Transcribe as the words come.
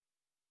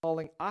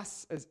calling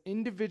us as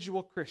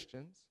individual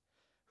Christians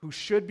who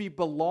should be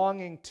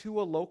belonging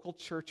to a local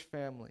church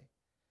family.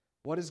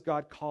 What is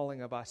God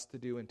calling of us to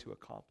do and to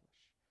accomplish?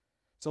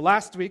 So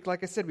last week,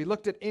 like I said, we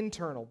looked at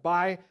internal.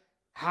 By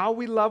how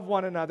we love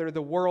one another,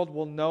 the world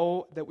will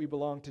know that we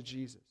belong to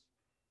Jesus.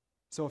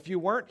 So if you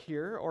weren't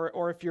here,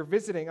 or if you're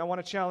visiting, I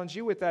want to challenge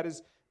you with that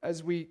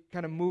as we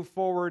kind of move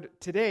forward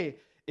today,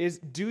 is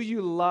do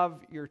you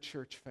love your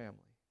church family?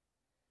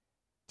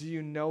 Do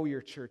you know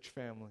your church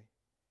family?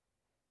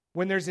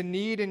 When there's a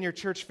need in your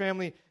church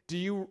family, do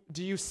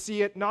you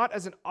see it not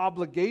as an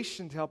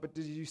obligation to help, but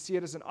do you see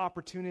it as an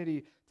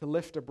opportunity to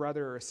lift a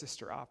brother or a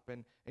sister up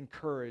and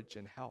encourage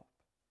and help?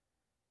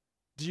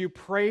 Do you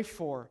pray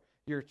for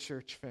your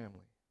church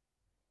family?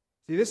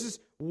 See, this is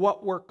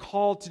what we're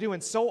called to do.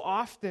 And so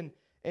often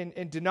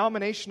in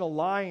denominational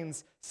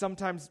lines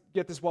sometimes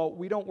get this, well,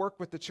 we don't work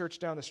with the church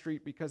down the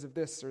street because of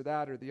this or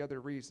that or the other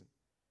reason.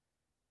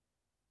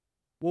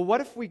 Well,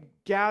 what if we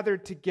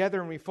gathered together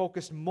and we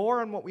focused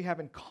more on what we have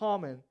in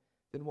common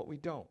than what we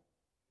don't?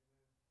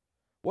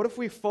 What if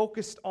we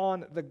focused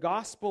on the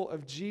gospel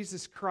of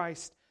Jesus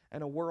Christ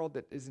and a world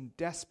that is in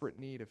desperate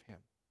need of Him?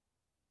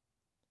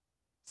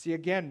 See,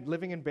 again,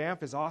 living in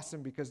Banff is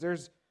awesome because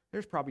there's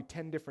probably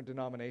 10 different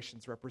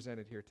denominations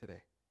represented here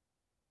today.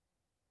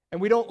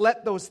 And we don't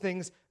let those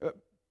things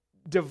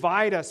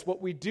divide us.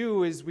 What we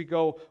do is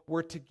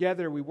we're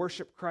together, we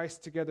worship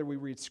Christ together, we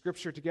read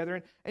Scripture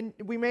together, and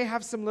we may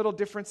have some little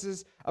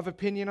differences of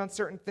opinion on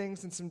certain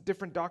things and some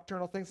different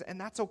doctrinal things, and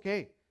that's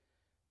okay.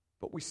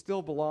 But we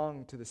still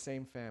belong to the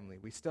same family.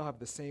 We still have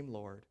the same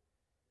Lord.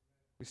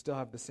 We still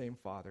have the same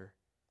Father,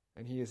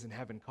 and He is in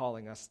heaven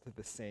calling us to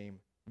the same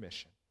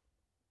mission.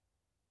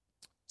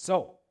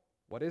 So,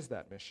 what is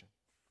that mission?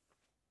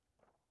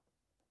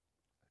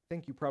 I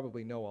think you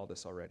probably know all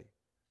this already,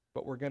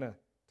 but we're going to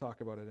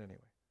talk about it anyway.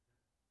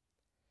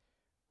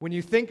 When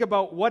you think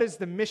about what is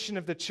the mission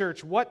of the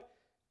church,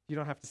 you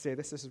don't have to say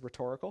this is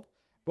rhetorical,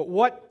 but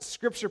what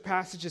scripture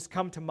passages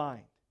come to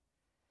mind?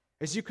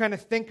 As you kind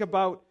of think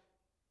about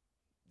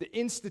the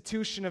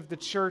institution of the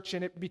church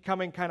and it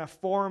becoming kind of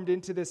formed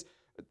into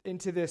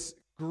this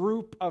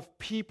group of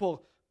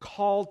people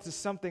called to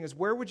something, is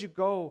where would you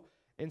go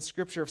in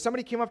Scripture? If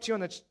somebody came up to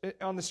you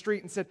on the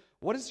street and said,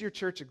 what does your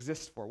church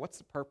exist for? What's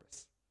the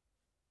purpose?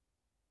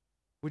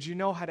 Would you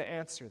know how to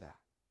answer that?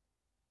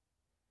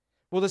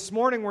 Well, this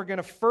morning we're going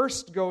to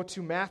first go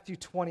to Matthew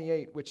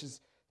 28, which is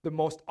the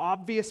most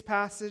obvious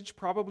passage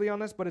probably on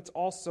this, but it's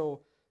also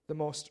the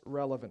most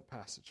relevant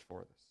passage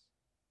for this.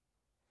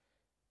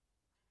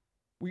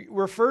 We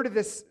refer to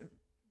this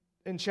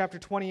in chapter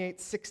 28,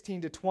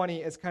 16 to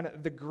 20 as kind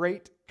of the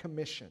Great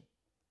Commission.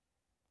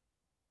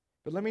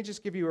 But let me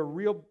just give you a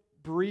real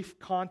brief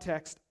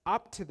context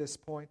up to this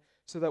point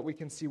so that we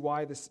can see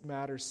why this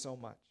matters so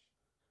much.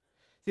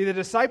 See, the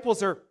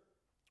disciples are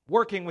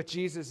working with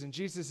Jesus, and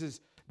Jesus is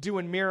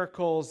doing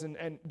miracles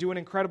and doing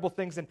incredible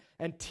things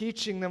and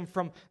teaching them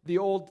from the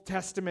Old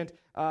Testament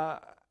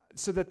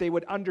so that they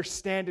would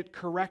understand it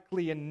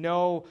correctly and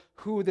know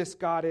who this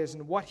God is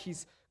and what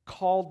He's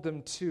called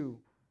them to.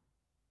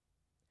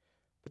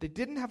 But they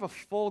didn't have a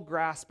full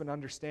grasp and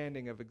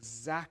understanding of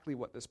exactly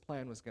what this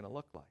plan was going to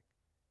look like.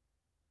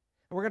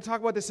 And we're going to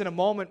talk about this in a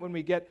moment when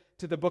we get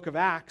to the book of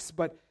Acts,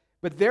 but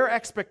their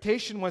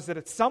expectation was that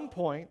at some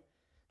point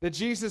that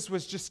Jesus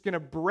was just going to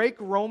break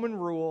Roman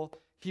rule.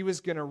 He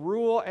was going to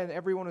rule, and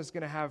everyone was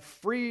going to have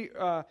free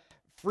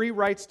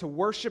rights to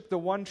worship the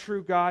one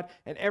true God,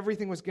 and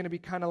everything was going to be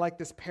kind of like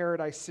this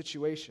paradise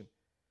situation.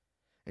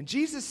 And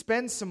Jesus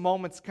spends some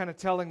moments kind of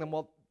telling them,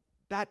 well,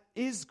 that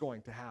is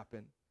going to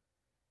happen,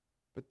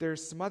 but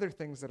there's some other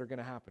things that are going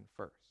to happen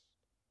first.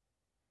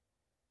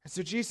 And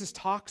so Jesus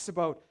talks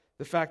about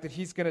the fact that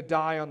He's going to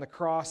die on the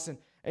cross,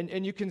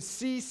 and you can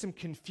see some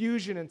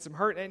confusion and some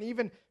hurt, and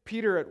even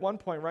Peter at one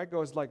point, right,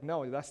 goes like,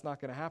 no, that's not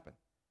going to happen.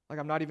 Like,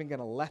 I'm not even going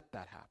to let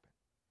that happen.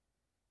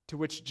 To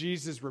which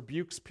Jesus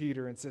rebukes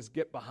Peter and says,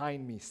 get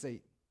behind me,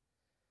 Satan.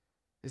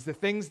 Is the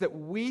things that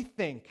we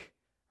think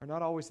are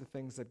not always the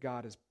things that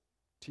God is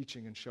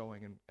teaching and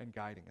showing and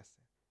guiding us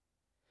in.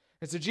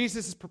 And so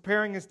Jesus is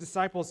preparing His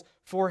disciples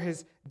for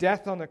His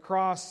death on the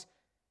cross,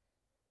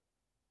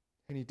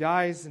 and He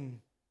dies, and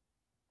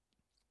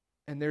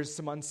there's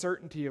some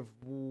uncertainty of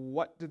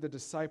what do the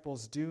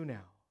disciples do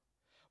now?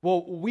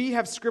 Well, we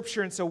have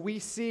Scripture, and so we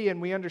see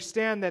and we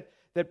understand that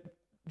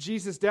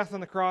Jesus' death on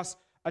the cross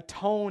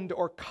atoned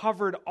or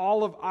covered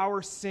all of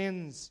our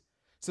sins,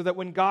 so that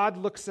when God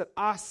looks at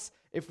us,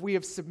 if we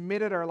have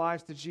submitted our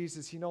lives to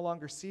Jesus, He no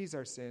longer sees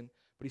our sin,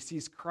 but He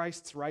sees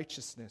Christ's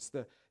righteousness.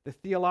 The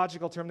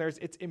theological term there is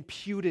it's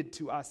imputed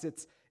to us.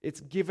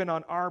 It's given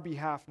on our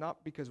behalf,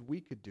 not because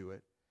we could do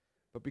it,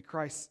 but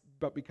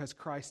because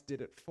Christ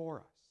did it for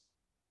us.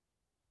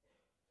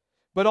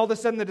 But all of a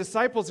sudden the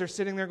disciples are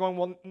sitting there going,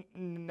 well,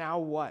 now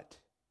what?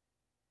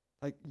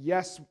 Like,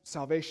 yes,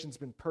 salvation's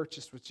been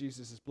purchased with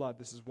Jesus' blood.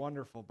 This is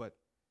wonderful, but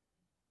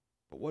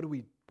what do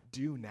we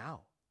do now?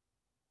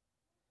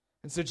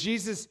 And so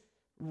Jesus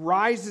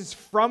rises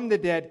from the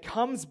dead,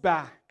 comes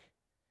back,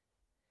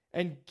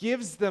 and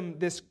gives them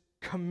this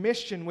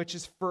commission, which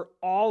is for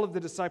all of the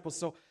disciples.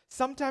 So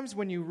sometimes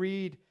when you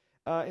read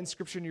in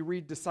Scripture and you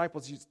read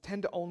disciples, you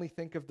tend to only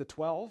think of the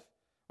 12,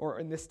 or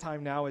in this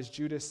time now as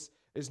Judas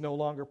is no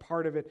longer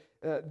part of it,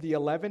 the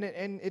 11.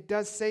 And it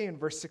does say in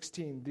verse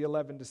 16, the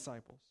 11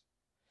 disciples.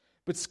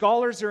 But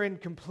scholars are in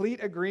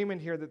complete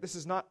agreement here that this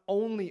is not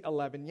only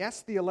 11.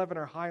 Yes, the 11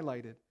 are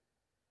highlighted,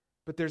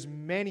 but there's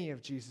many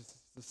of Jesus'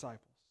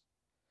 disciples.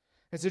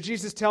 And so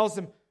Jesus tells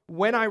them,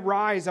 when I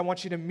rise, I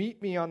want you to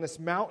meet me on this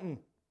mountain.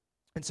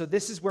 And so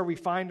this is where we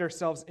find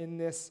ourselves in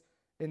this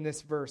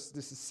verse.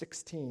 This is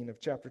 16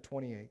 of chapter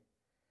 28. It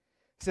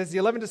says, the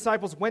 11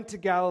 disciples went to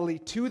Galilee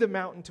to the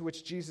mountain to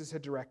which Jesus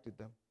had directed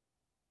them.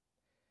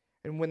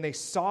 And when they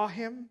saw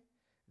him,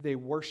 they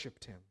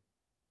worshiped him,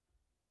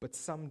 but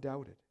some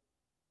doubted.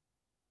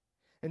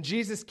 And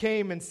Jesus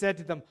came and said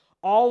to them,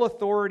 all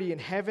authority in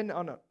heaven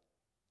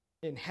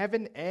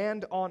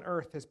and on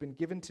earth has been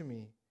given to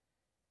me.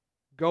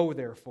 Go,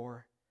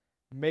 therefore,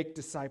 make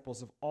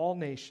disciples of all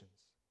nations,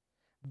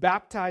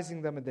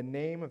 baptizing them in the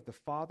name of the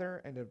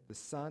Father and of the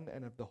Son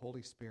and of the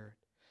Holy Spirit,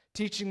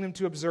 teaching them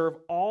to observe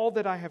all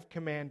that I have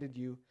commanded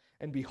you,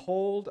 and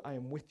behold, I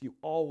am with you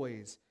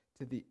always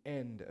to the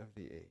end of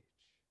the age.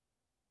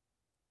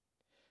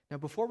 Now,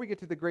 before we get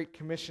to the Great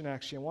Commission,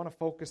 actually, I want to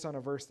focus on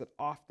a verse that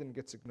often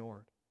gets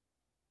ignored.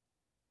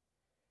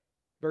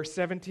 Verse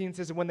 17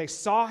 says, and when they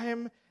saw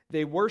him,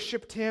 they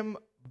worshiped him,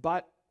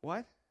 but what?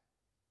 Have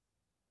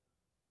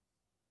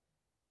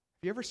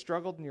you ever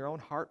struggled in your own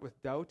heart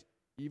with doubt,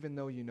 even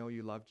though you know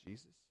you love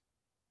Jesus?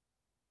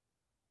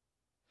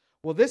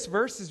 Well, this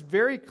verse is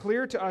very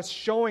clear to us,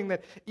 showing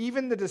that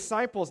even the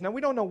disciples, now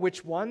we don't know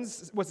which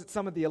ones, was it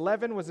some of the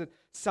 11, was it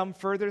some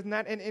further than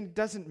that, and it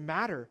doesn't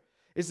matter.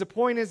 The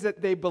point is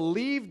that they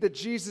believed that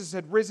Jesus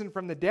had risen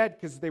from the dead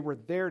because they were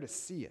there to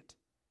see it.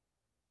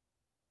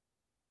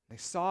 They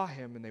saw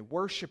him and they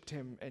worshiped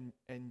him,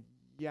 and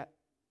yet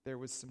there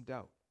was some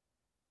doubt.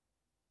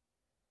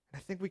 And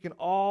I think we can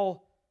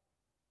all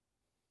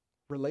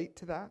relate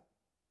to that.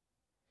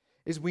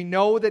 We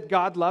know that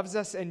God loves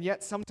us, and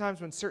yet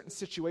sometimes when certain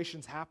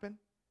situations happen,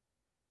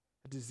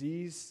 a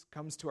disease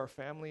comes to our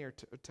family or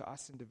to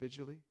us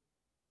individually,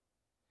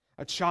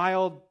 a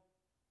child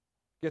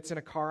gets in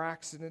a car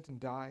accident and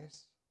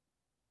dies.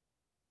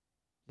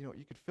 You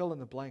could fill in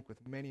the blank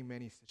with many,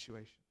 many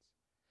situations.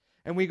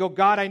 And we go,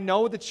 God, I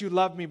know that you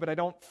love me, but I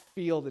don't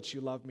feel that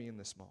you love me in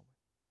this moment.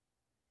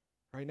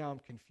 Right now I'm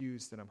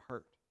confused and I'm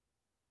hurt.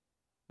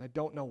 And I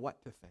don't know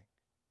what to think.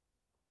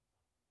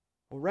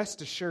 Well,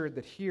 rest assured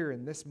that here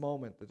in this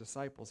moment, the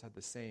disciples had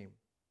the same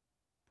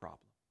problem.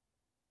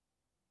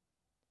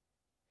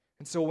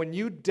 And so when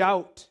you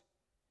doubt,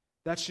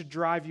 that should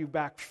drive you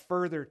back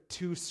further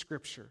to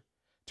Scripture,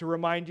 to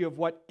remind you of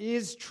what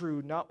is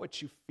true, not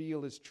what you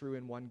feel is true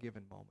in one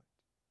given moment.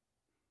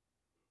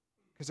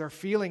 Because our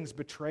feelings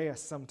betray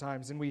us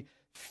sometimes, and we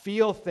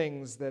feel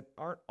things that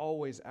aren't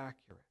always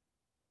accurate.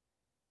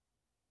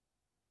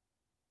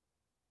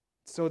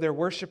 So they're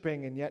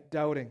worshiping and yet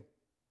doubting.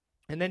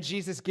 And then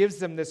Jesus gives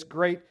them this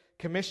great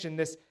commission,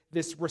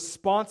 this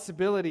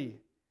responsibility.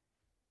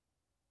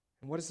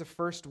 And what does the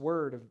first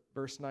word of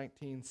verse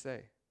 19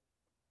 say?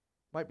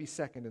 Might be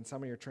second in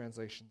some of your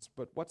translations,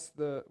 but what's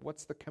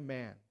the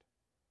command?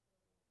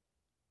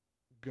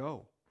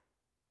 Go.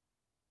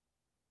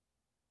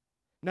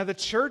 Now the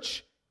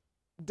church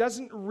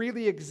doesn't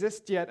really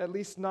exist yet, at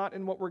least not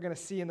in what we're going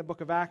to see in the book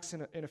of Acts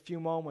in a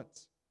few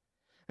moments.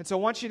 And so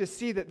I want you to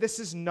see that this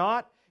is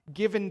not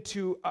given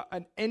to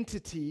an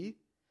entity,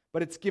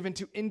 but it's given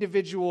to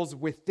individuals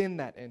within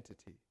that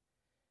entity.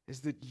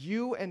 Is that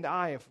you and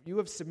I, if you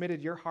have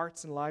submitted your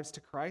hearts and lives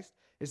to Christ,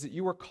 is that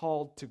you are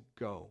called to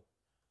go.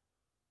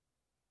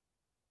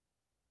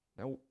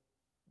 Now,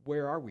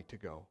 where are we to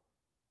go?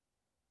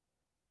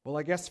 Well,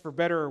 I guess for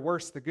better or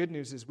worse, the good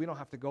news is we don't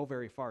have to go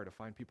very far to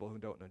find people who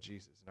don't know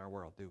Jesus in our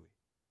world, do we?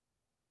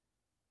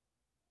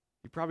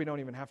 You probably don't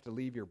even have to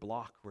leave your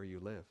block where you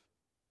live.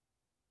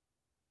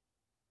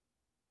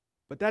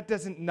 But that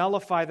doesn't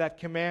nullify that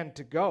command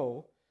to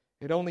go.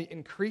 It only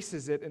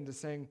increases it into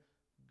saying,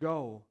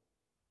 go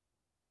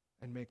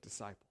and make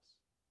disciples.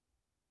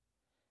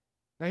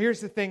 Now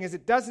here's the thing, is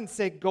it doesn't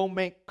say go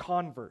make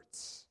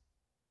converts.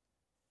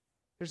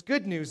 There's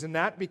good news in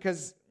that,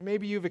 because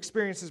maybe you've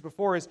experienced this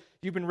before, is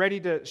you've been ready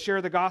to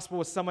share the gospel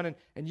with someone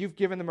and you've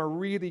given them a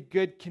really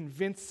good,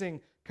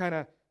 convincing kind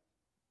of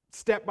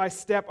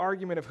step-by-step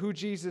argument of who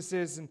Jesus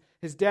is and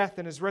his death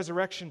and his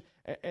resurrection,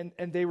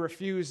 and they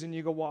refuse, and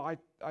you go, well,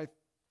 I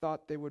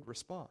thought they would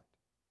respond.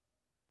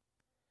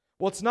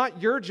 Well, it's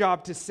not your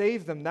job to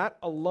save them. That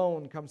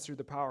alone comes through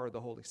the power of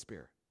the Holy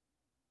Spirit.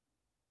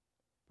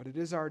 But it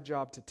is our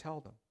job to tell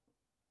them.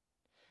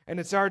 And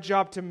it's our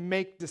job to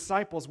make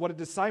disciples. What a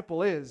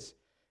disciple is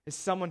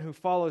someone who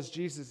follows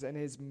Jesus and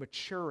is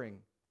maturing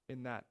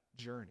in that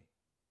journey.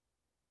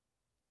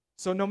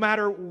 So no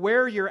matter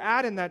where you're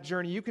at in that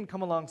journey, you can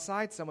come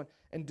alongside someone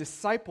and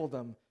disciple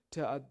them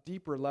to a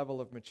deeper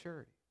level of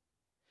maturity.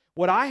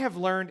 What I have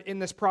learned in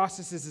this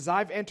process is, as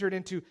I've entered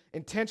into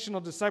intentional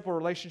disciple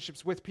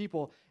relationships with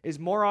people, is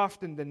more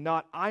often than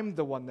not, I'm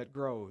the one that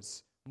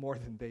grows more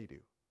than they do.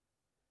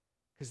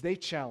 Because they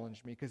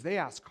challenge me, because they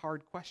ask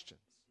hard questions.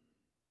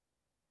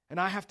 And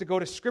I have to go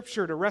to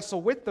Scripture to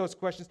wrestle with those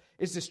questions.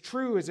 Is this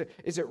true? Is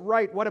it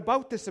right? What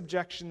about this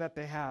objection that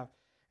they have?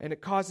 And it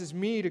causes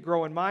me to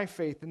grow in my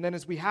faith. And then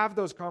as we have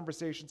those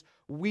conversations,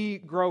 we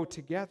grow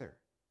together.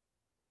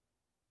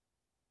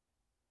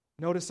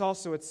 Notice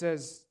also it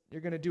says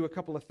you're going to do a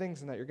couple of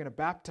things in that. You're going to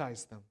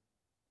baptize them.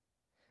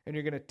 And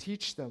you're going to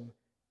teach them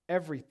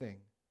everything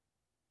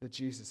that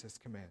Jesus has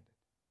commanded.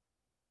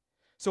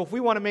 So if we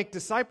want to make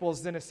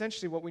disciples, then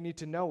essentially what we need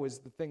to know is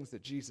the things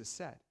that Jesus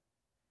said.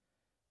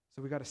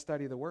 So we got to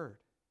study the Word.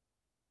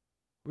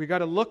 We got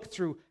to look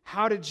through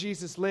how did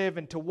Jesus live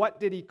and to what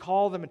did he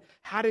call them and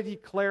how did he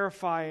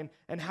clarify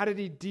and how did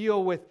he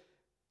deal with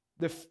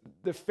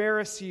the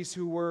Pharisees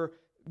who were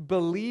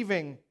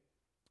believing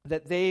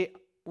that they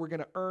were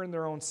going to earn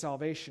their own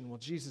salvation. Well,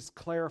 Jesus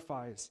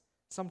clarifies,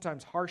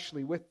 sometimes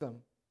harshly with them.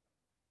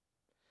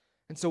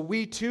 And so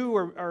we too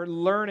are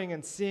learning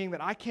and seeing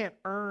that I can't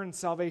earn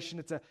salvation.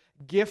 It's a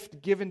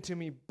gift given to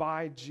me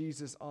by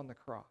Jesus on the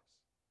cross.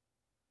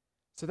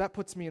 So that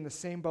puts me in the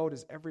same boat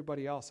as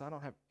everybody else. I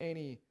don't have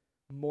any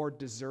more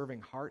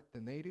deserving heart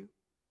than they do.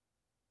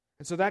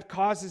 And so that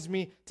causes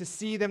me to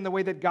see them the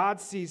way that God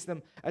sees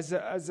them, as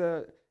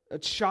a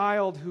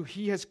child who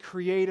he has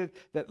created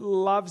that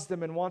loves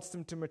them and wants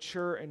them to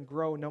mature and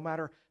grow no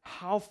matter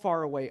how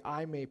far away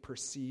I may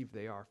perceive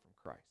they are from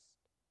Christ.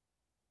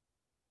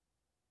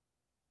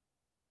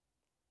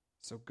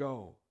 So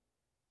go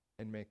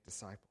and make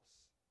disciples.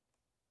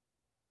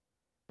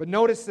 But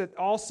notice that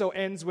also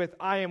ends with,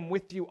 I am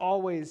with you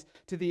always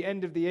to the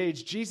end of the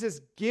age.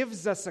 Jesus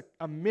gives us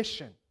a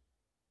mission.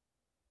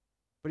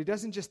 But he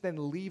doesn't just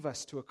then leave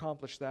us to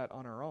accomplish that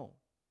on our own.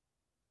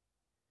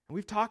 And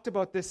we've talked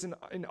about this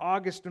in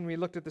August when we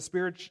looked at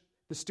the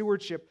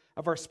stewardship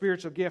of our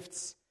spiritual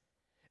gifts.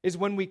 Is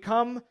when we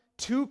come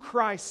to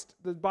Christ,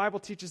 the Bible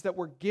teaches that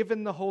we're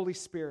given the Holy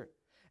Spirit.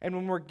 And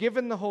when we're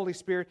given the Holy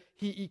Spirit,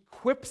 he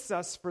equips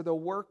us for the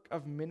work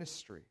of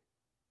ministry.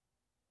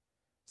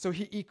 So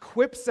he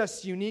equips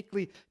us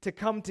uniquely to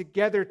come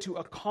together to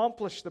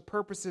accomplish the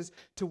purposes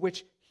to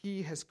which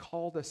he has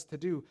called us to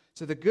do.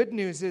 So the good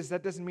news is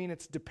that doesn't mean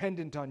it's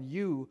dependent on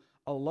you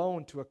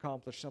alone to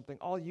accomplish something.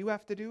 All you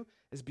have to do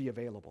is be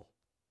available.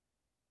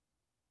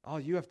 All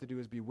you have to do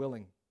is be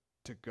willing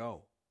to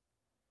go.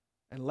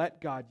 And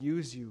let God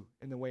use you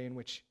in the way in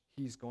which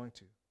he's going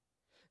to.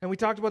 And we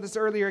talked about this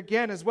earlier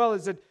again as well,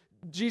 is that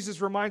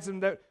Jesus reminds them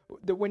that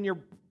when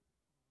you're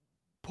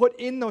put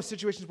in those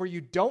situations where you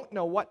don't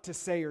know what to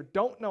say or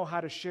don't know how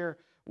to share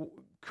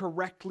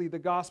correctly the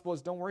gospel,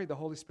 is don't worry, the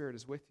Holy Spirit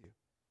is with you.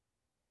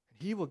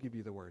 And he will give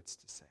you the words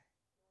to say.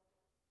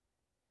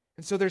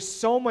 And so there's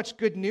so much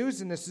good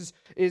news in this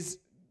is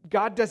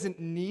God doesn't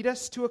need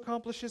us to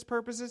accomplish his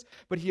purposes,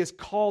 but he has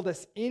called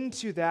us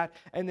into that,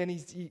 and then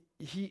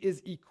he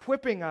is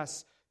equipping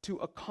us to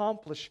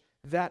accomplish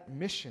that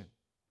mission.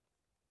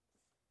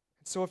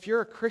 So if you're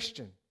a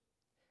Christian,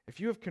 if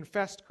you have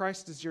confessed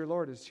Christ as your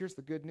Lord, here's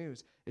the good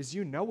news, is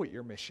you know what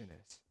your mission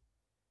is.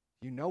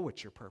 You know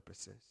what your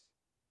purpose is.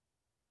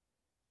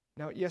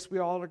 Now, yes, we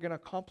all are going to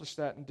accomplish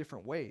that in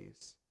different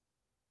ways,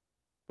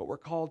 but we're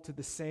called to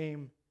the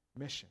same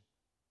mission.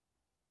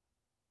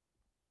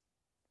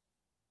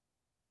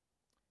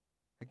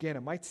 Again,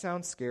 it might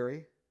sound scary.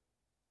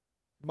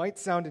 It might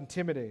sound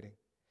intimidating.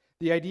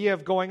 The idea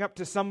of going up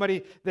to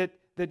somebody that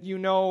you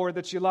know or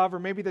that you love or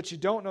maybe that you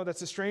don't know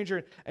that's a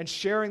stranger and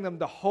sharing them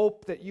the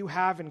hope that you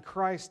have in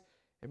Christ,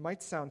 it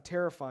might sound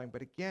terrifying,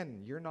 but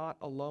again, you're not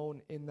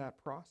alone in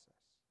that process.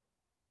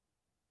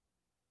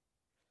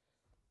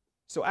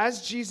 So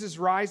as Jesus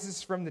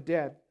rises from the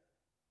dead,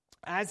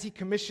 as he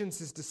commissions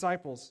his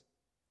disciples,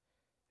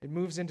 it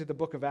moves into the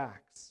book of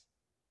Acts.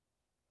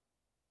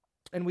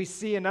 And we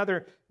see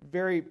another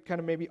very kind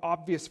of maybe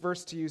obvious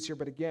verse to use here,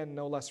 but again,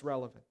 no less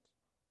relevant.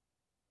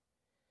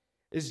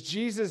 Is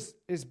Jesus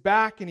is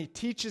back and he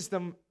teaches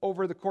them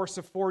over the course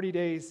of 40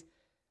 days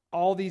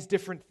all these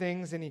different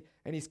things, and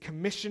he's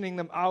commissioning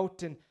them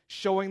out and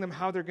showing them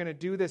how they're going to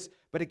do this.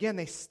 But again,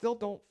 they still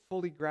don't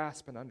fully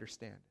grasp and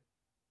understand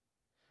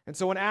it. And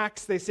so in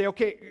Acts, they say,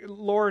 okay,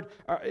 Lord,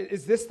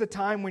 is this the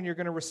time when you're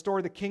going to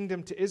restore the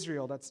kingdom to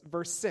Israel? That's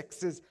verse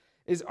 6.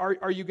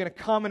 Are you going to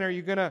come and are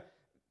you going to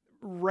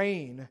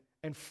reign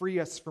and free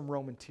us from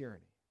Roman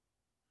tyranny?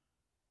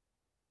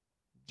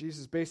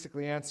 Jesus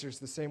basically answers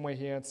the same way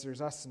he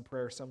answers us in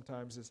prayer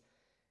sometimes, is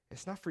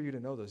it's not for you to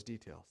know those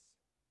details.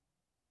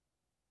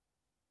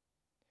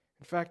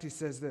 In fact, he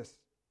says this.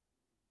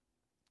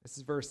 This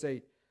is verse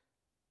 8.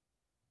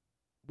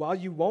 While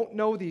you won't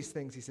know these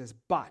things, he says,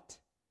 but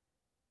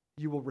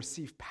you will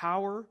receive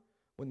power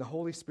when the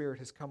Holy Spirit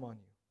has come on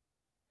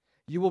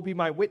you. You will be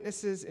my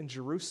witnesses in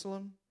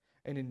Jerusalem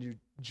and in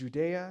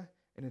Judea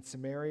and in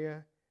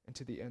Samaria and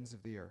to the ends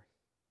of the earth.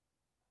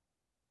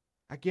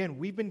 Again,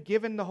 we've been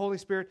given the Holy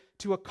Spirit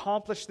to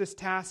accomplish this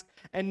task,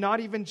 and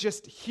not even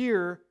just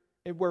here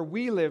where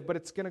we live, but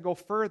it's going to go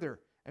further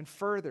and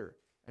further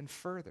and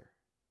further.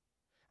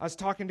 I was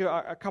talking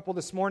to a couple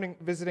this morning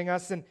visiting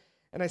us, and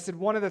And I said,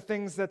 one of the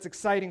things that's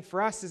exciting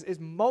for us is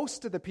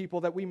most of the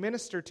people that we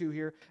minister to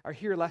here are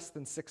here less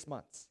than 6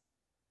 months.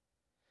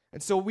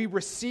 And so we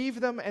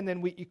receive them, and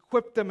then we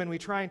equip them, and we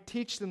try and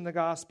teach them the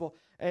gospel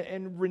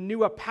and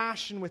renew a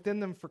passion within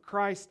them for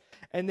Christ,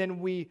 and then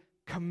we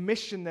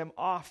commission them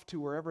off to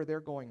wherever they're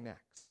going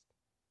next.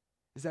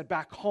 Is that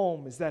back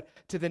home? Is that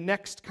to the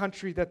next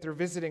country that they're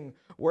visiting,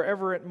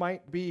 wherever it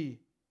might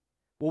be?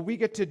 Well, we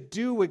get to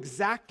do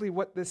exactly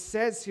what this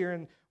says here,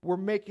 and we're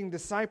making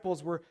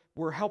disciples.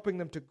 We're helping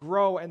them to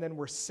grow, and then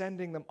we're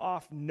sending them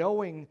off,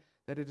 knowing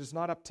that it is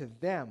not up to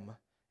them.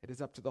 It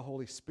is up to the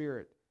Holy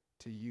Spirit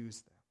to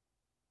use them.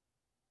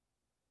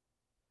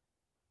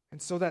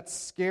 And so that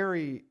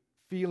scary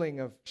feeling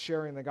of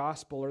sharing the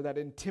gospel, or that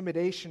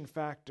intimidation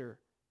factor,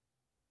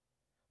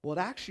 well,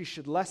 it actually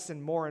should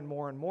lessen more and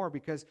more and more,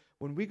 because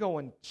when we go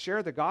and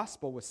share the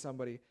gospel with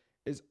somebody,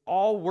 is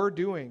all we're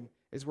doing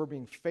is we're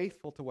being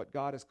faithful to what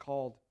God has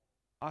called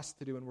us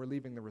to do, and we're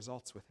leaving the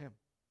results with Him.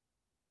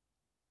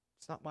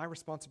 It's not my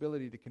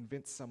responsibility to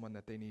convince someone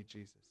that they need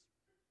Jesus,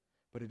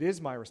 but it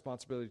is my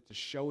responsibility to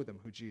show them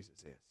who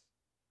Jesus is.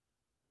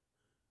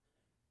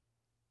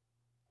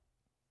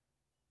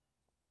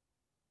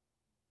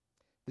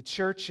 The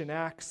church in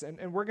Acts,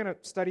 and we're going to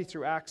study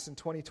through Acts in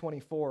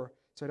 2024,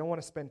 so I don't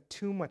want to spend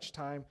too much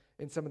time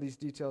in some of these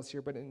details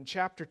here, but in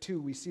chapter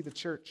 2, we see the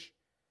church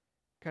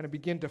kind of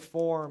begin to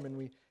form, and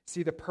we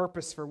see the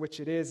purpose for which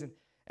it is.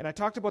 And I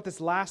talked about this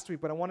last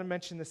week, but I want to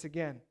mention this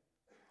again.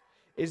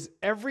 Is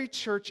every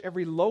church,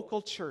 every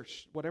local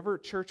church, whatever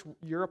church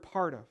you're a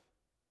part of,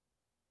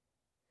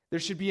 there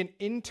should be an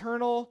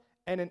internal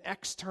and an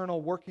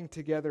external working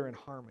together in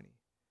harmony.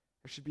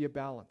 There should be a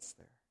balance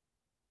there.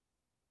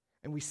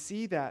 And we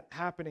see that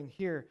happening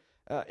here.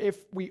 If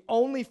we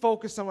only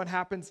focus on what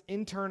happens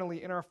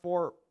internally in our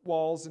four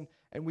walls,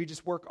 and we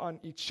just work on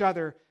each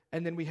other,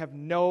 and then we have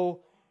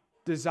no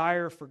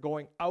desire for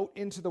going out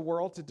into the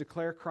world to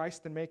declare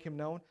Christ and make Him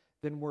known,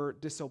 then we're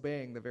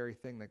disobeying the very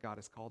thing that God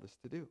has called us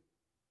to do.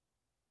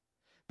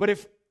 But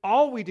if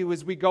all we do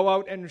is we go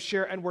out and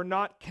share, and we're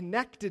not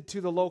connected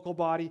to the local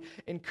body,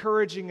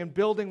 encouraging and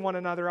building one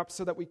another up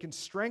so that we can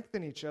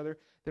strengthen each other,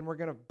 then we're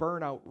going to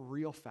burn out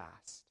real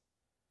fast.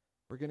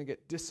 We're going to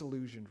get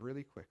disillusioned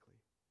really quickly,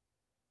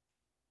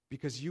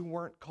 because you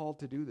weren't called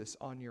to do this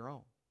on your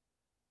own.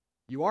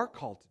 You are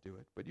called to do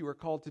it, but you are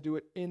called to do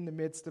it in the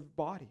midst of the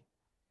body.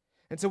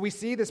 And so we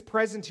see this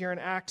present here in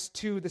Acts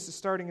 2. This is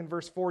starting in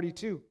verse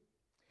 42.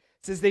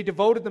 It says, they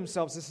devoted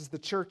themselves, this is the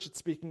church it's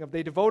speaking of,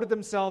 they devoted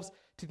themselves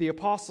to the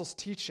apostles'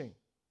 teaching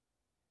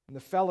and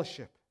the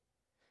fellowship,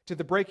 to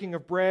the breaking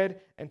of bread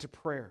and to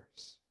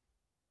prayers.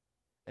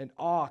 And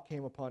awe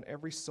came upon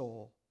every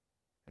soul,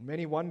 and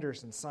many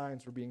wonders and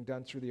signs were being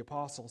done through the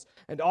apostles.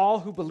 And all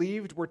who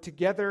believed were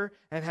together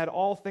and had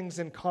all things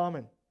in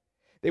common.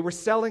 They were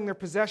selling their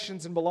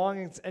possessions and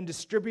belongings and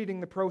distributing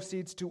the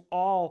proceeds to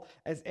all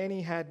as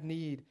any had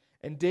need.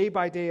 And day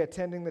by day,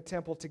 attending the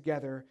temple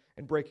together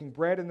and breaking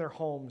bread in their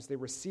homes, they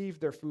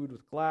received their food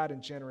with glad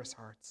and generous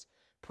hearts,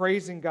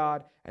 praising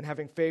God and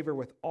having favor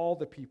with all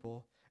the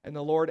people. And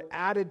the Lord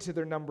added to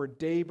their number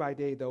day by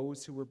day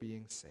those who were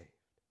being saved.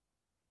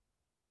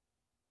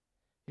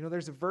 You know,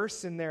 there's a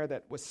verse in there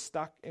that was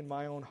stuck in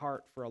my own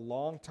heart for a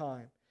long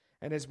time.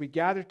 And as we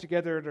gathered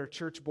together at our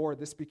church board,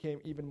 this became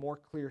even more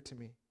clear to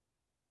me.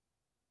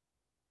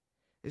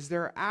 Is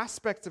there are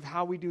aspects of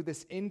how we do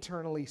this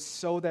internally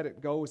so that it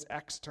goes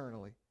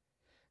externally.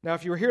 Now,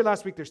 if you were here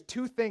last week, there's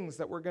two things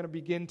that we're going to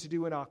begin to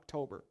do in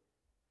October.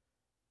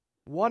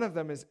 One of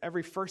them is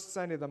every first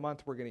Sunday of the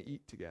month, we're going to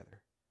eat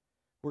together.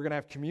 We're going to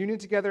have communion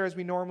together as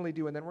we normally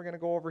do, and then we're going to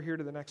go over here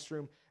to the next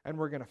room, and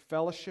we're going to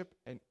fellowship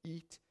and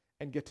eat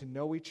and get to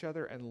know each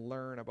other and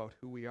learn about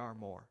who we are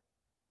more.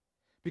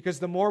 Because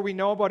the more we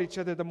know about each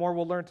other, the more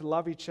we'll learn to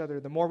love each other.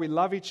 The more we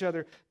love each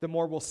other, the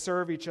more we'll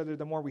serve each other.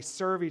 The more we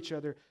serve each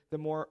other, the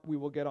more we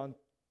will get on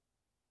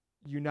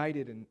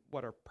united in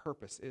what our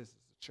purpose is as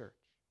a church.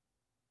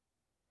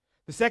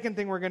 The second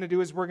thing we're going to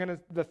do is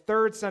the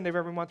third Sunday of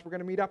every month, we're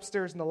going to meet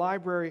upstairs in the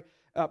library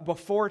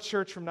before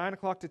church from 9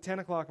 o'clock to 10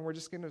 o'clock, and we're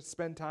just going to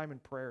spend time in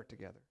prayer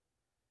together.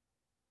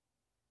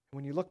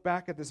 When you look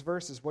back at these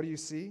verses, what do you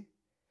see?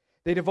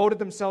 They devoted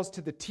themselves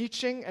to the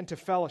teaching and to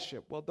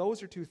fellowship. Well,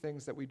 those are two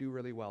things that we do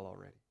really well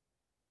already.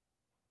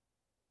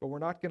 But we're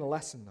not going to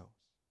lessen those.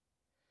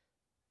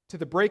 To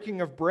the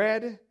breaking of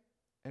bread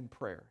and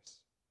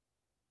prayers.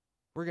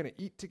 We're going to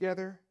eat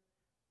together,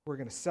 we're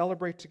going to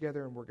celebrate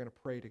together, and we're going to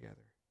pray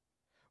together.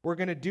 We're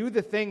going to do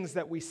the things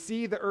that we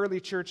see the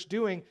early church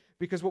doing,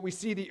 because what we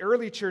see the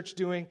early church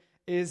doing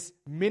is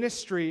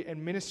ministry,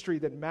 and ministry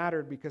that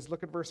mattered. Because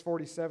look at verse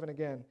 47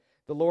 again.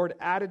 The Lord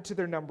added to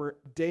their number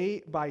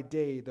day by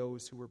day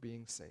those who were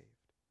being saved.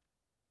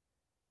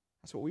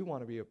 That's what we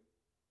want to be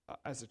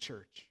as a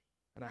church.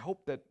 And I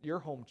hope that your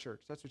home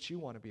church, that's what you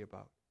want to be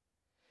about.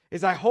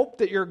 Is I hope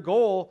that your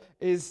goal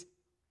is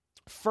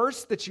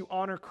first that you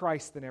honor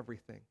Christ in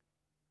everything.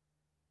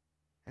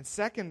 And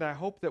second, I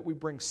hope that we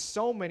bring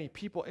so many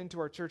people into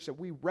our church that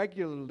we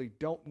regularly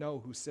don't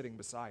know who's sitting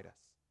beside us.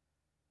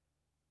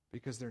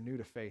 Because they're new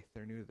to faith,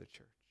 they're new to the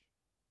church.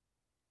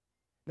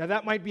 Now,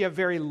 that might be a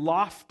very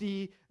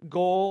lofty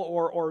goal,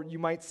 or you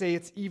might say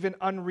it's even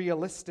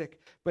unrealistic,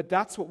 but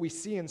that's what we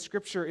see in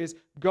Scripture is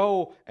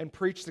go and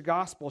preach the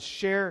gospel,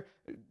 share,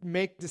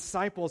 make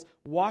disciples,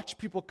 watch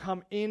people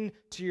come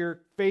into your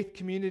faith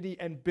community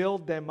and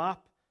build them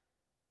up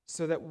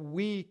so that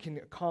we can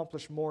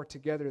accomplish more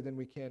together than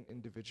we can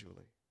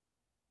individually.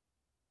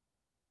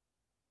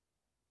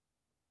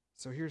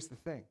 So here's the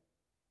thing.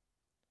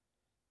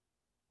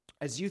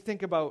 As you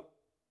think about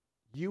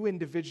you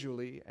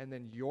individually and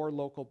then your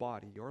local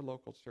body, your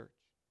local church,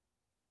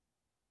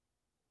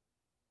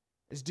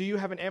 do you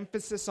have an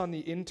emphasis on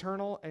the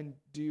internal and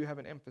do you have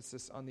an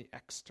emphasis on the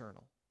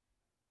external?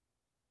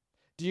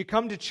 Do you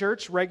come to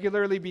church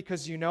regularly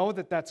because you know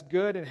that that's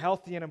good and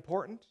healthy and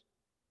important?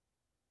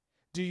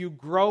 Do you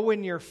grow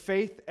in your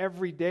faith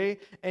every day?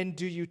 And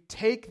do you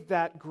take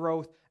that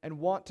growth and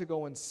want to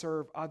go and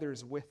serve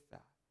others with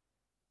that?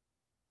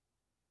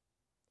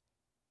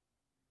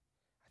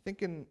 I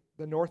think in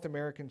the North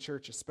American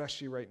church,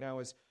 especially right now,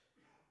 is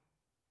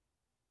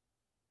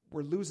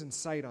we're losing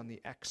sight on the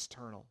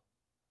external.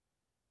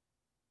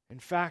 In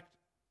fact,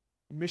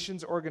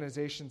 missions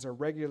organizations are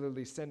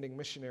regularly sending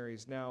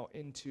missionaries now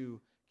into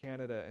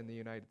Canada and the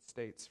United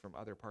States from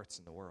other parts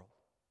in the world,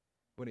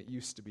 when it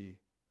used to be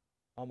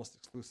almost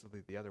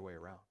exclusively the other way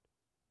around.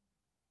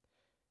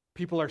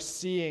 People are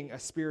seeing a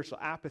spiritual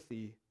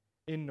apathy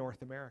in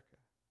North America.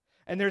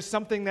 And there's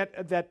something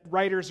that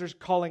writers are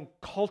calling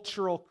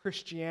cultural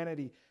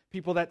Christianity.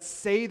 People that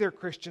say they're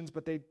Christians,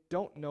 but they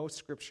don't know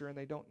Scripture and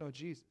they don't know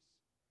Jesus.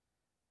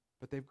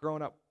 But they've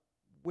grown up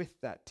with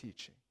that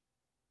teaching.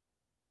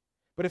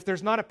 But if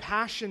there's not a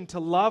passion to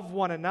love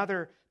one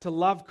another, to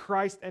love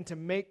Christ, and to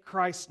make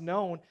Christ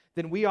known,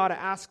 then we ought to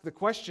ask the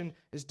question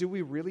is, do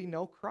we really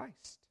know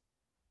Christ?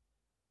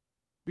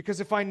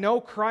 Because if I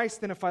know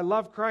Christ and if I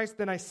love Christ,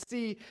 then I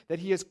see that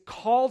He has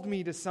called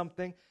me to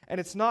something, and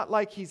it's not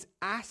like He's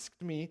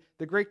asked me.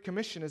 The Great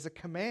Commission is a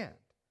command.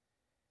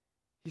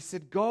 He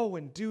said, go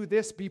and do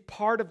this, be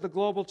part of the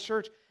global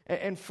church.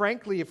 And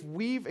frankly, if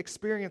we've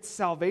experienced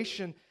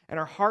salvation and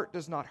our heart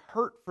does not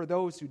hurt for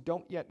those who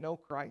don't yet know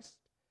Christ,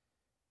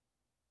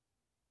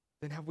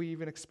 then have we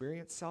even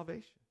experienced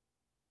salvation?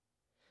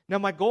 Now,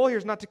 my goal here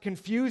is not to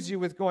confuse you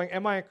with going,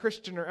 am I a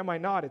Christian or am I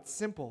not? It's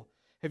simple.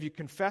 Have you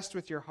confessed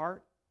with your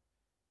heart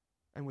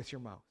and with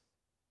your mouth?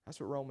 That's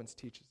what Romans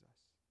teaches us.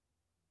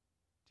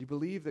 Do you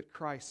believe that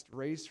Christ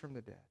raised from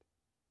the dead?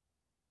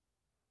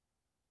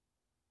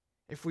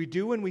 If we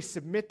do and we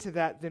submit to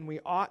that, then we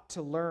ought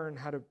to learn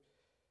how to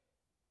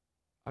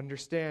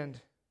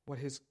understand what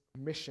His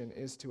mission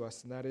is to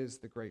us, and that is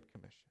the Great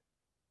Commission.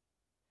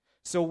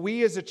 So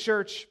we as a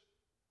church,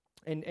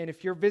 and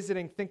if you're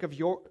visiting, think of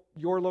your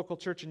local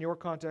church in your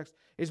context,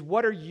 is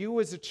what are you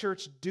as a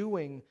church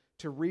doing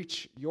to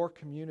reach your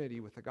community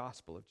with the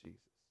gospel of Jesus?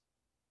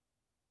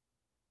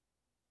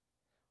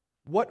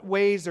 What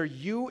ways are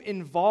you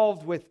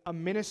involved with a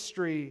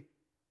ministry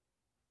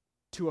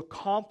to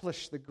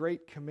accomplish the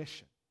Great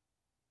Commission?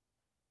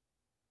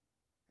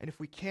 And if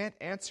we can't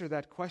answer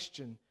that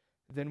question,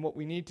 then what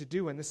we need to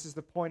do, and this is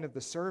the point of the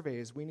survey,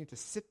 is we need to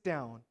sit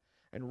down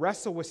and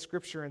wrestle with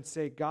Scripture and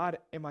say, God,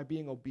 am I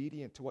being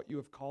obedient to what you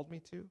have called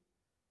me to?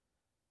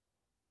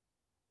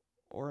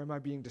 Or am I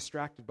being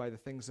distracted by the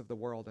things of the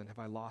world and have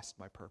I lost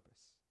my purpose?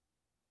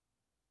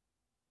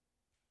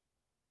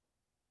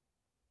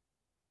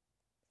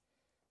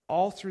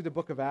 All through the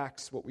book of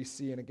Acts, what we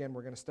see, and again,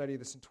 we're going to study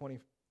this in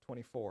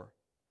 2024,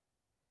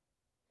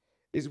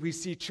 is we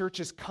see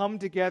churches come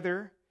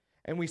together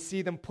and we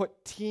see them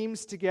put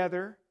teams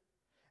together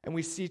and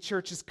we see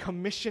churches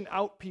commission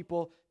out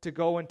people to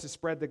go and to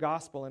spread the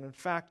gospel. And in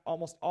fact,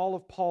 almost all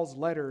of Paul's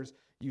letters,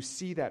 you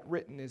see that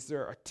written. Is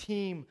there a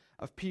team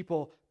of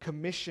people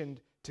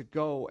commissioned to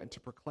go and to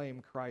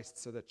proclaim Christ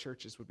so that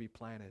churches would be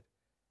planted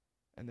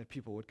and that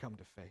people would come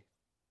to faith?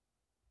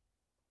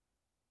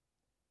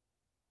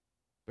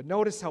 But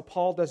notice how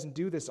Paul doesn't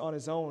do this on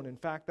his own. In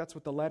fact, that's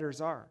what the letters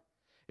are.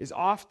 Is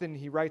often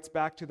he writes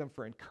back to them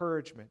for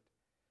encouragement,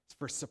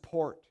 for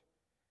support,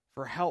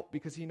 for help,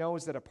 because he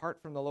knows that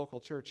apart from the local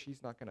church,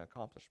 he's not going to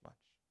accomplish much.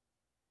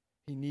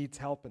 He needs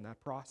help in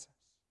that process.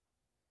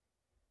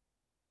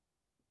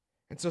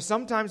 And so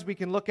sometimes we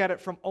can look at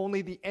it from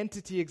only the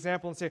entity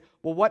example and say,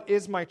 well, what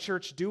is my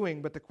church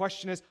doing? But the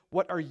question is,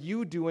 what are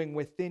you doing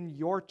within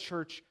your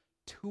church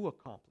to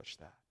accomplish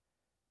that?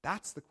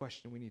 That's the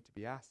question we need to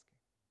be asking.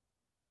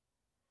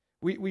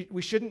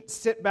 We shouldn't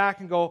sit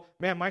back and go,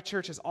 man, my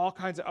church has all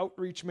kinds of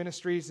outreach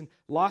ministries and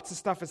lots of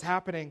stuff is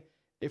happening,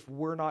 if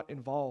we're not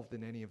involved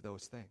in any of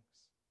those things.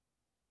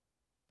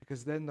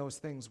 Because then those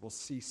things will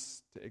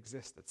cease to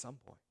exist at some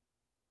point.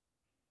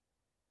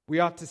 We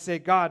ought to say,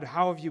 God,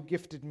 how have you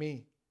gifted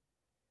me?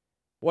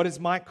 What is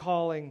my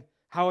calling?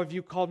 How have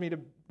you called me to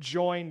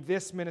join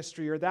this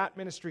ministry or that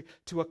ministry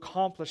to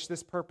accomplish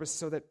this purpose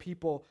so that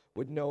people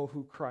would know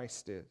who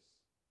Christ is?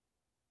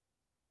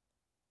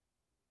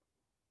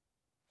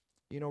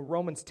 You know,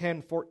 Romans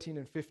 10, 14,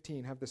 and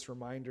 15 have this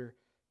reminder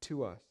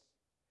to us.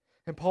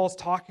 And Paul's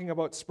talking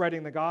about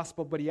spreading the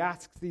gospel, but he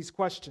asks these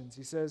questions.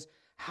 He says,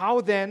 how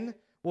then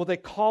will they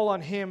call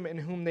on him in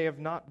whom they have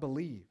not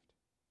believed?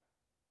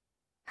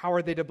 How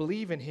are they to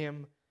believe in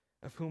him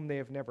of whom they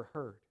have never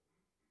heard?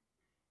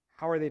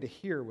 How are they to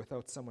hear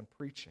without someone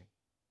preaching?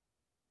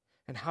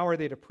 And how are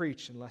they to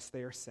preach unless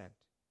they are sent?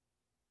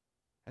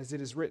 As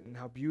it is written,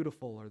 how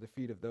beautiful are the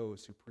feet of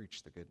those who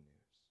preach the good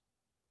news.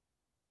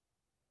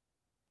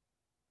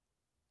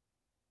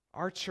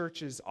 Our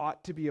churches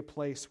ought to be a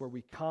place where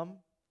we come,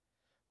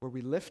 where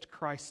we lift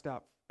Christ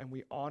up, and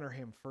we honor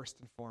him first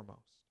and foremost.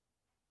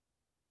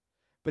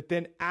 But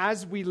then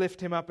as we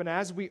lift him up and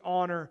as we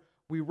honor,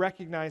 we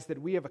recognize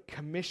that we have a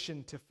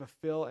commission to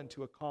fulfill and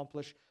to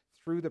accomplish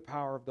through the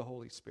power of the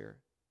Holy Spirit.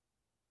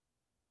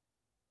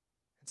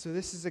 And so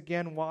this is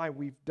again why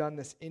we've done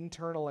this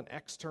internal and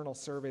external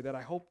survey that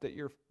I hope that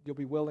you'll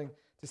be willing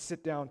to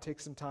sit down,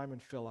 take some time,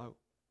 and fill out.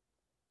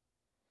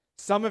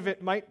 Some of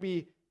it might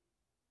be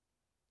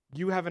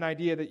you have an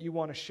idea that you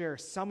want to share.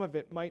 Some of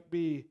it might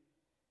be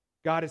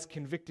God has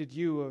convicted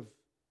you of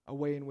a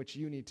way in which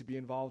you need to be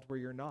involved where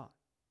you're not.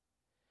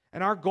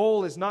 And our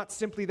goal is not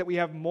simply that we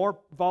have more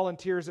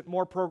volunteers at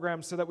more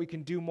programs so that we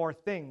can do more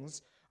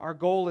things. Our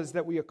goal is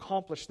that we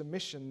accomplish the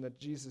mission that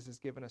Jesus has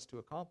given us to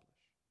accomplish,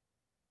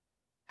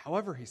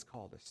 however he's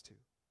called us to.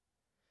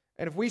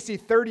 And if we see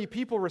 30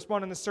 people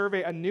respond in the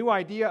survey, a new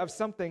idea of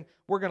something,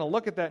 we're going to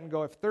look at that and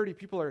go, if 30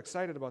 people are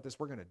excited about this,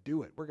 we're going to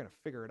do it. We're going to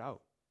figure it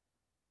out.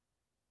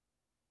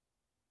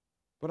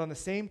 But on the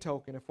same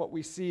token, if what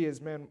we see is,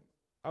 man,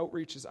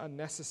 outreach is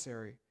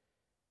unnecessary,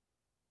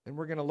 then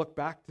we're going to look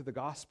back to the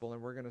gospel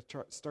and we're going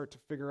to start to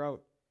figure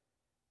out,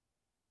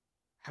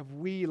 have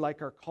we,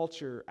 like our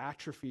culture,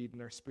 atrophied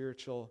in our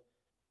spiritual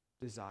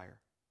desire?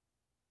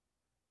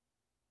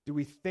 Do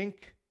we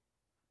think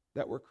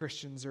that we're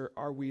Christians, or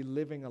are we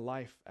living a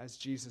life as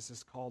Jesus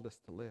has called us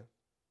to live?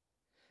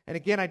 And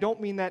again, I don't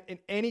mean that in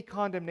any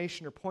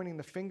condemnation or pointing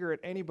the finger at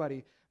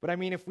anybody, but I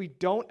mean if we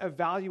don't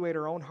evaluate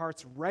our own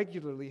hearts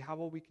regularly, how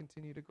will we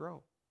continue to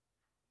grow?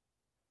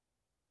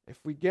 If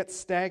we get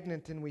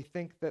stagnant and we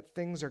think that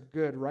things are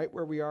good right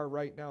where we are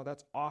right now,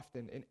 that's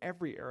often in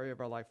every area of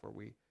our life where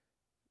we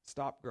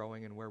stop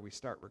growing and where we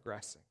start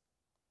regressing.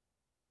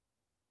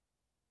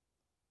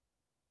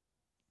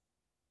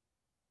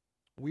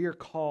 We are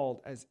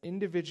called as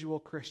individual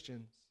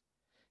Christians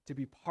to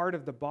be part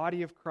of the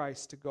body of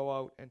Christ, to go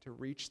out and to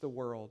reach the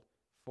world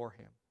for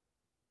him.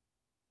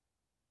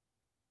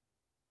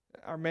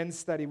 Our men's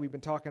study, we've been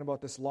talking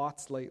about this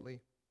lots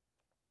lately.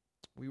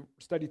 We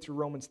studied through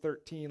Romans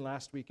 13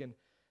 last week, and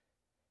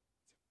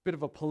it's a bit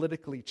of a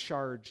politically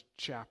charged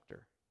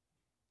chapter.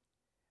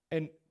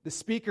 And the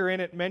speaker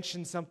in it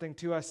mentioned something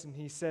to us, and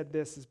he said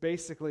this is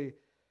basically,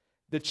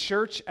 the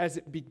church as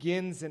it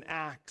begins and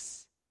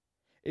acts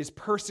is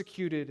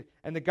persecuted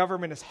and the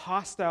government is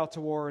hostile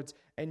towards,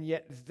 and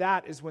yet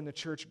that is when the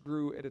church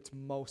grew at its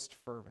most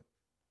fervent.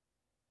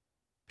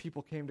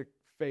 People came to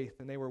faith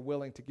and they were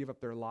willing to give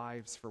up their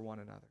lives for one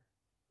another.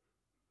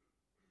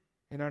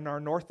 And in our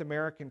North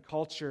American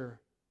culture,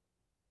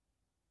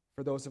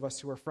 for those of us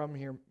who are from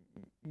here,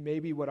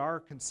 maybe what our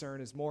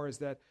concern is more is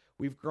that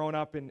we've grown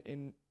up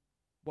in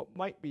what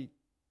might be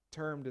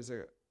termed as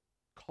a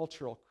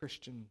cultural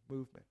Christian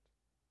movement.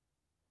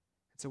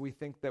 And so we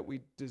think that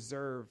we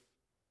deserve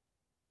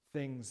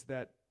things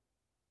that,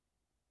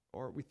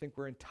 or we think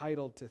we're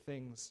entitled to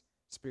things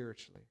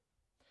spiritually.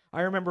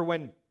 I remember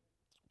when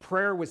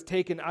prayer was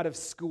taken out of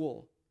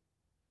school,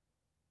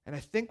 and I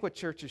think what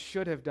churches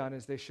should have done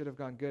is they should have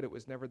gone, good, it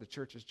was never the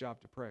church's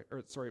job to pray.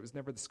 It was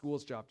never the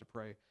school's job to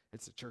pray.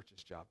 It's the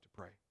church's job to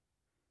pray.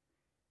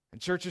 And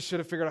churches should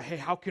have figured out, hey,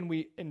 how can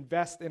we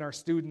invest in our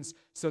students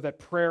so that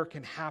prayer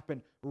can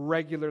happen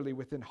regularly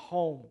within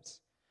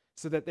homes,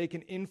 so that they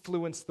can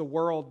influence the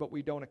world, but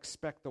we don't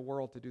expect the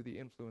world to do the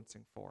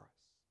influencing for us.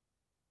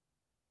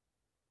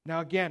 Now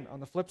again,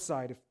 on the flip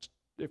side,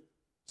 if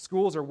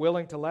schools are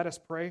willing to let us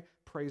pray,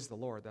 praise the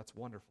Lord. That's a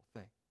wonderful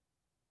thing.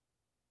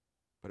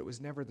 But it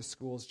was never the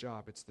school's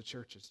job, it's the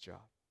church's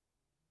job.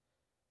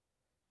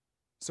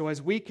 So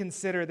as we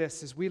consider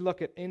this, as we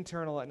look at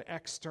internal and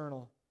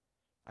external,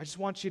 I just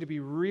want you to be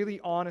really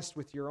honest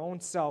with your own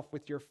self,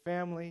 with your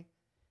family.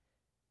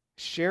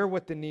 Share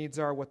what the needs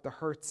are, what the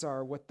hurts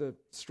are, what the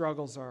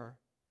struggles are.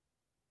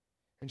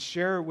 And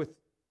share with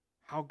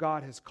how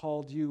God has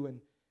called you,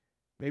 and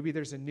maybe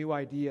there's a new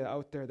idea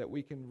out there that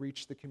we can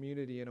reach the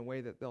community in a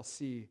way that they'll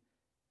see,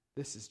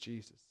 this is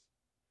Jesus.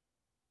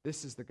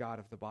 This is the God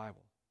of the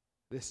Bible.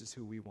 This is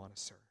who we want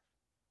to serve.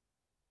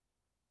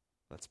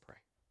 Let's pray.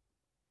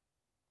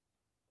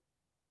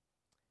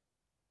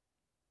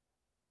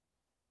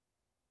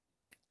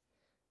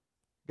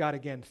 God,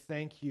 again,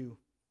 thank you,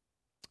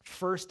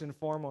 first and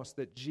foremost,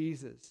 that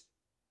Jesus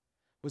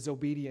was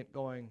obedient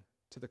going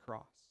to the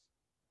cross,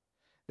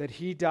 that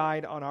he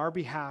died on our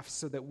behalf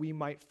so that we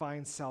might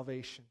find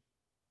salvation.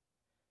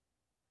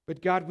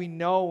 But God, we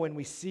know and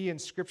we see in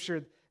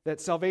Scripture that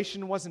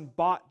salvation wasn't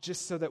bought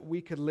just so that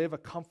we could live a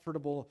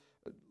comfortable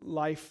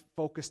life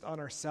focused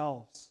on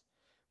ourselves,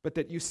 but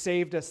that you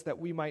saved us that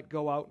we might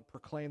go out and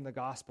proclaim the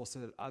gospel so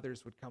that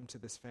others would come to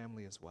this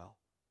family as well.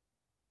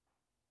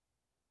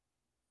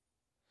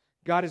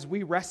 God, as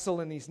we wrestle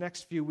in these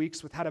next few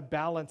weeks with how to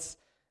balance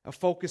a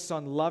focus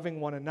on loving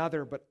one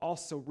another, but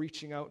also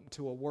reaching out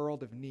into a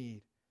world of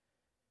need,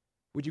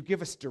 would you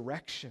give us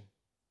direction?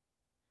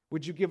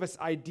 Would you give us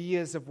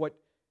ideas of what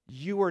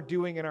you are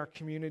doing in our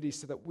community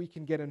so that we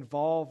can get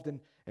involved and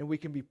we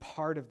can be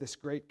part of this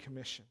great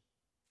commission?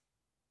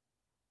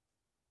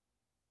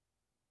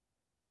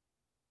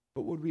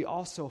 But would we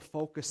also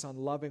focus on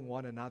loving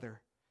one another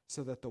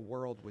so that the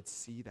world would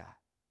see that?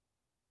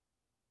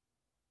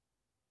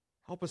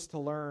 Help us to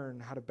learn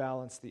how to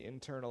balance the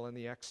internal and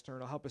the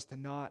external. Help us to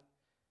not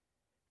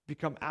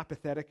become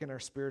apathetic in our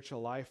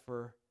spiritual life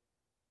or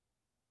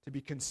to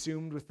be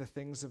consumed with the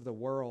things of the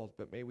world,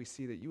 but may we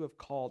see that you have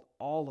called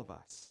all of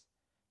us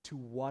to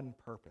one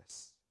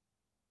purpose.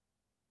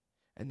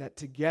 And that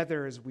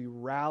together as we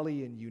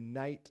rally and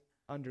unite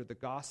under the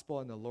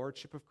gospel and the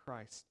lordship of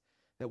Christ,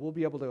 that we'll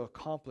be able to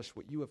accomplish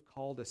what you have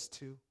called us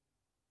to.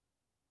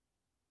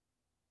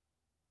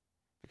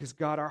 Because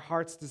God, our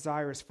heart's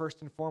desire is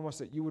first and foremost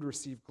that you would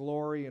receive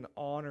glory and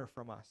honor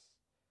from us.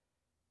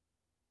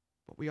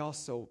 But we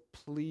also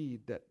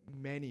plead that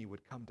many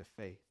would come to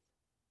faith.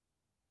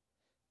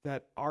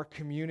 That our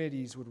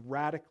communities would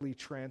radically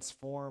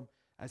transform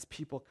as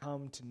people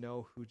come to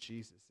know who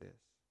Jesus is.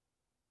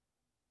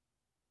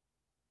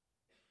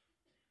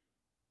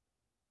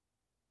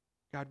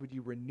 God, would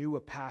you renew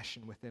a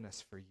passion within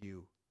us for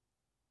you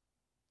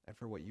and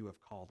for what you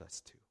have called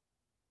us to?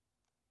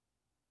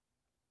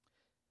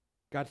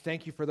 God,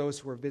 thank you for those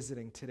who are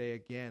visiting today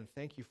again.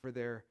 Thank you for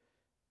their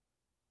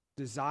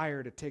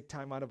desire to take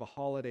time out of a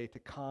holiday to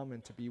come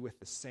and to be with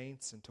the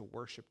saints and to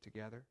worship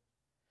together.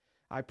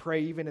 I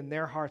pray even in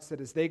their hearts that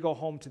as they go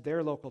home to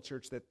their local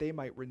church, that they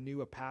might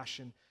renew a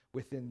passion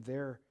within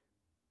their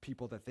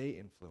people that they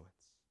influence.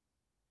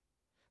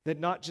 That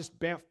not just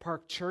Banff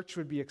Park Church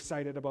would be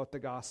excited about the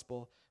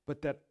gospel,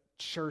 but that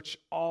church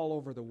all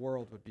over the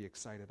world would be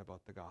excited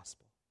about the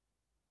gospel.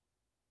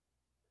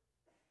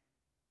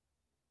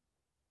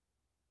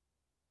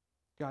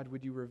 God,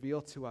 would you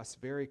reveal to us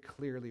very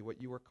clearly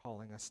what you are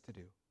calling us to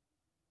do?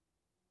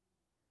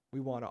 We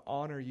want to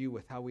honor you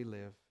with how we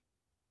live,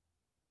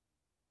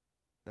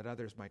 that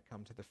others might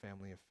come to the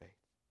family of faith.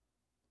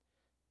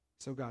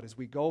 So God, as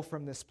we go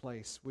from this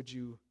place, would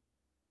you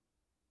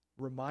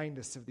remind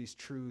us of these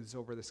truths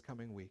over this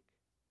coming week?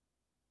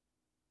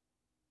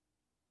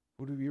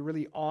 Would we be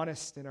really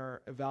honest in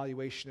our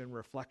evaluation and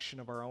reflection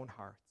of our own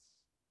hearts?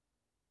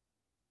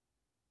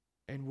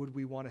 And would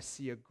we want to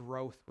see a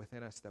growth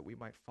within us that we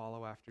might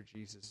follow after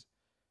Jesus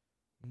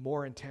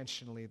more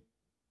intentionally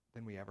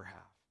than we ever have?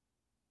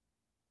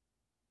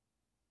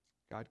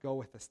 God, go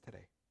with us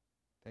today.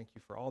 Thank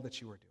you for all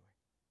that you are doing.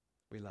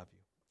 We love you.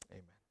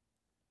 Amen.